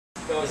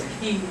So is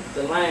he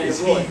the lion? Is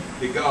the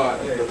he the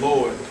God, the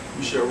Lord,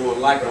 who shall roar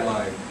like a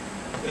lion?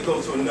 Let's go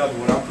to another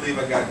one. I believe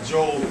I got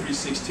Joel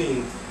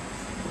 3:16.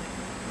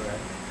 Right.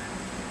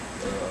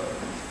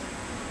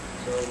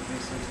 Joel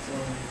 3:16.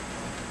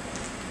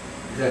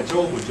 Is that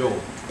Joel or Joel?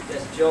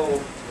 That's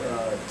Joel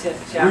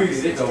 10th chapter. Read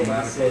it, it don't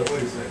matter.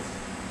 What it says?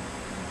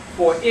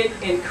 For it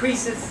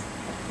increaseth,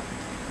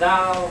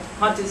 thou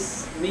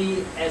huntest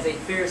me as a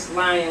fierce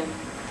lion,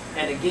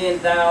 and again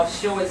thou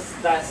showest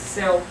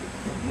thyself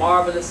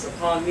marvelous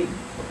upon me.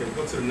 Okay,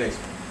 go to the next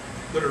one.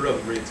 Go to the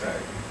other red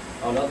tag.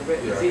 Oh, another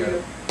red, Yeah,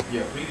 Ezekiel?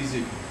 Yeah, read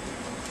Ezekiel.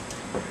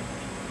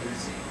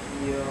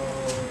 Ezekiel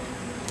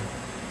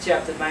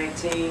chapter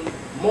 19.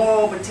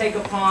 Moreover, take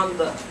upon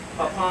a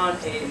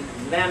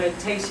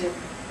lamentation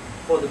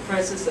for the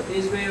princess of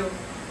Israel.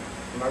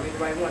 Am I reading the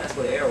right one? That's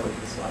where the arrow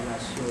is, so I'm not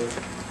sure.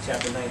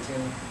 Chapter 19.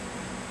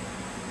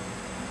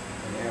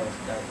 And the arrow's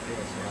right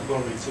there, so I'm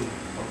going to read two.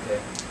 okay.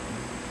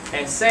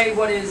 And say,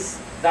 what is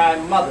thy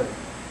mother?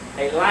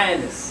 A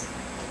lioness.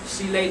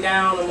 She lay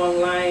down among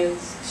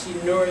lions. She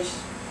nourished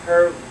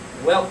her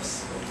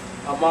whelps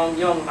among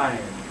young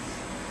lions.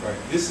 Right.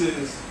 This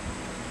is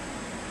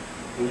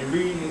when you're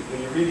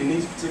reading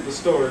these particular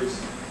stories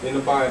in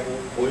the Bible,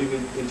 or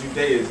even in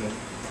Judaism, the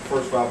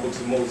first 5 books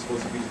of Moses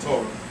supposed to be the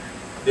Torah.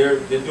 They're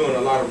doing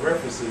a lot of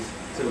references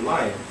to the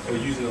lion, or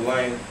using the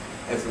lion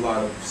as a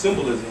lot of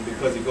symbolism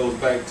because it goes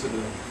back to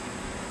the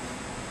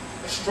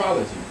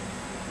astrology.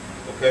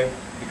 Okay?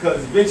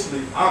 Because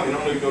eventually, Ammon, I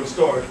don't know if you know the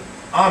story,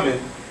 Ammon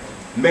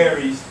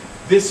marries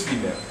this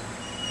female.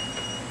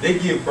 They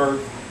give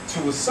birth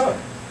to a son.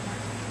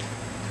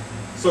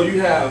 So you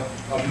have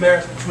a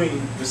marriage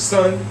between the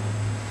sun,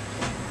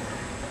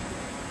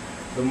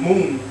 the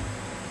moon,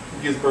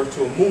 who gives birth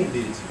to a moon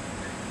deity,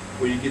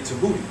 where you get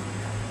Tahuti,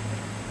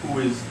 who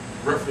is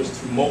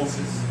reference to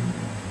Moses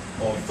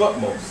or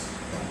Thutmose.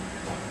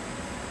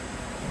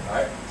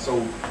 Alright,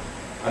 so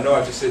I know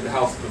I just said the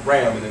house of the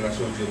ram and then I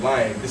showed you the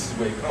lion. This is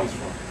where it comes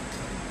from.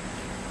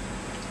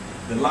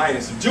 The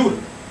lioness of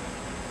Judah.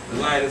 The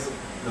lioness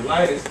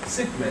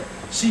Sipmet.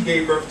 She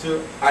gave birth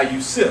to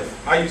Ayusif.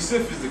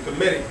 Ayusif is the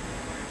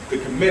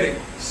Kemetic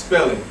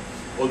spelling,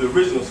 or the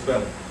original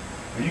spelling.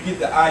 When you get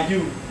the Ayu,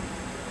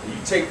 you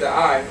take the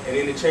I and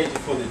interchange it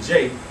for the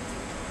J,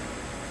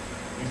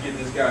 you get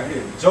this guy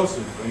here,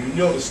 Joseph. And you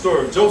know the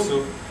story of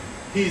Joseph,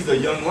 he's the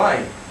young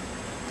lion.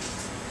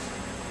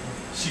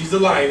 She's the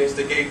lioness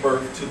that gave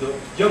birth to the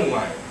young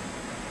lion,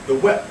 the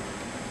whelp.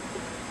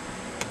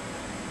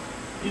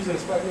 You seen the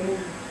Spike Lee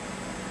movie?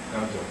 No,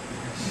 I'm joking.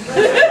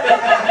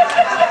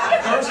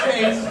 First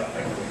came,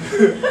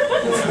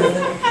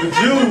 the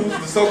Jews,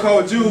 the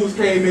so-called Jews,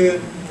 came in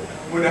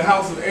when the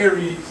house of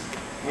Aries,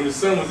 when the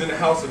sun was in the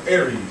house of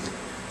Aries.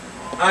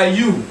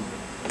 Ayu,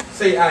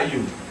 say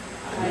Ayu.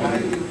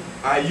 Ayu.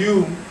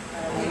 Ayu.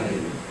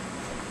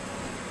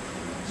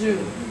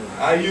 Jew.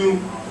 Ayu.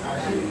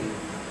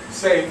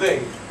 Same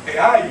thing. Hey,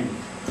 Ayu,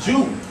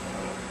 Jew.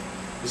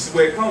 This is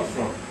where it comes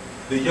from.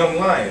 The young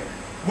lion,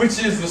 which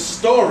is the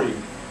story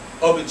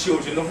of the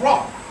children of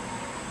Ra.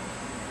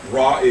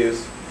 Ra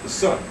is the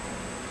sun.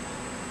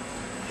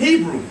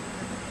 Hebrew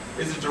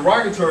is a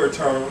derogatory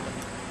term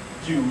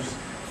used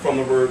from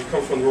the word,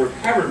 comes from the word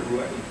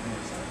Hebrew.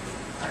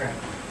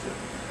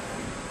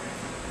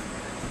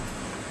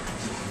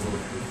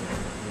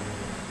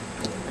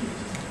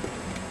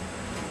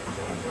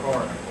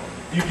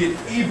 You get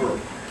Eber,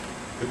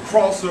 the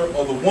crosser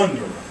or the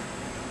wanderer.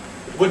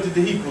 What did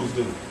the Hebrews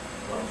do?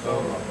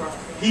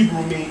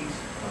 Hebrew means,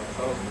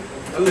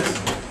 now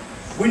listen,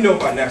 we know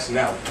about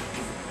nationality.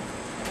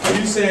 Are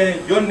you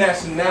saying your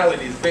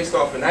nationality is based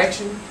off an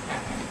action?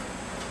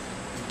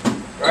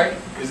 Right?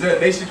 Is there a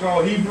nation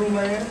called Hebrew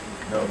land?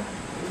 No.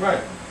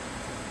 Right.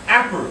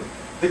 Aper,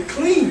 the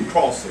clean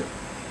crosser.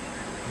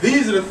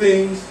 These are the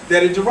things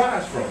that it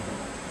derives from.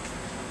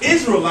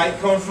 Israelite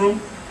comes from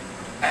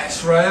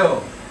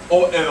Ashrael,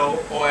 or El,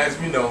 or as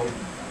we know,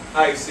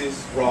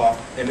 Isis, Ra,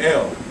 and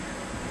El.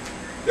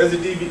 There's a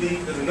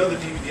DVD, there's another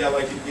DVD I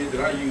like to get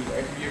that I use.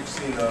 Have you ever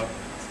seen the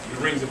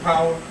Rings of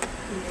Power?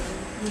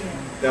 Yeah.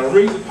 Now,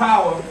 Rings of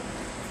Power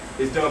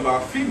is done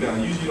by a female.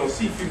 Usually you don't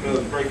see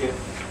females breaking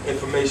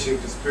information,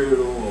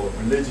 conspiratorial or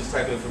religious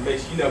type of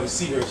information. You never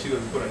see her, she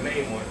doesn't put her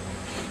name on it.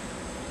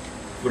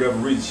 For whatever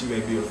reason, she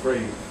may be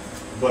afraid.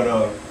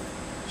 But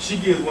she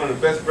gives one of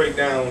the best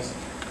breakdowns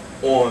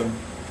on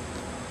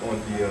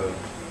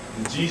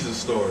the Jesus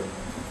story.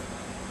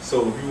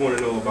 So if you want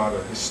to know about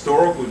a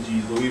historical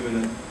Jesus or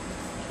even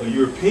a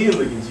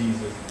European-looking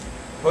Jesus,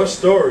 her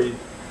story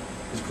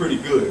is pretty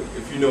good.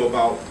 If you know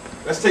about,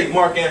 let's take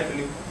Mark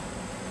Anthony.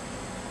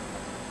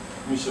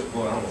 Let me show,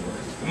 well, I don't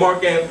know.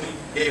 Mark Anthony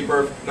gave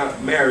birth,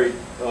 not married,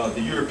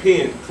 the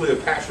European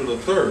Cleopatra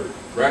III,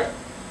 right?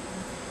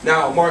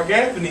 Now, Mark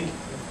Anthony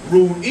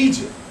ruled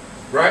Egypt,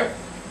 right?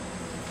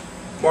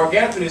 Mark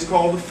Anthony is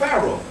called the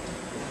Pharaoh.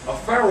 A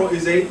Pharaoh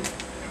is a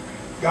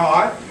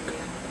god.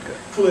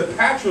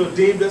 Cleopatra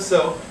deemed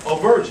herself a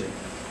virgin.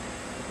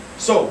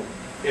 So,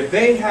 if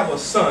they have a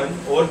son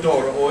or a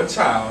daughter or a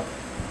child,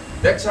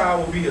 that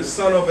child will be a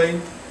son of a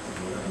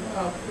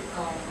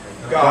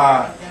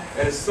God,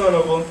 and the son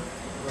of a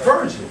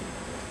virgin.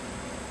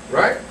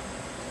 Right?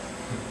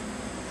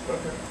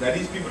 Okay. Now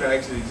these people that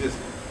actually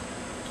existed.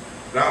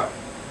 Now,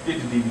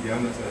 get the DVD,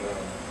 I'm not saying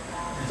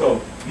that.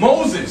 So,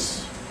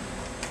 Moses.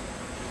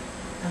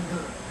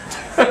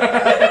 We're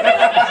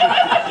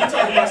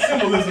talking about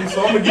symbolism,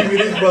 so I'm going to give you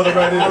this brother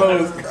right here.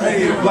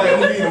 Hey, like, I'm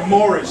going to give you the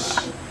Moorish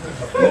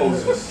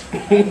Moses.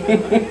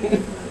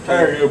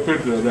 Carry your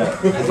picture of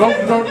that.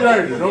 Don't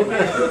change it, don't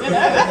change it.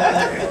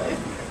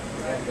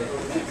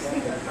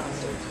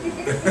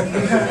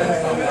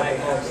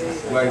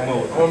 Like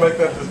Moses. I'm gonna make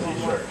that this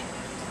t-shirt.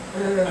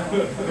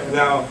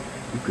 Now,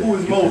 who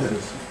is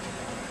Moses?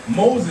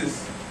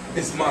 Moses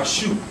is my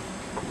shoe.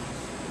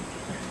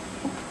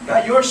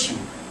 Not your shoe.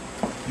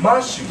 My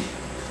shoe.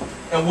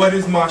 And what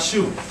is my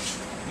shoe?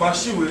 My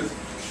shoe is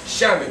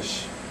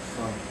Shamish,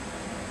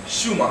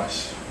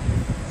 Shumash,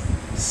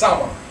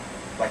 Sama,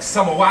 like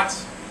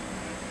Samawat.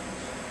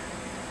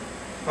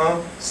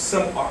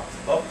 Samawat,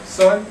 up,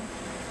 sun.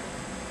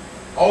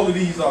 All of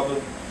these are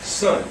the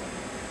sun.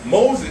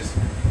 Moses,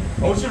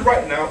 I want you to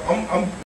write now, I'm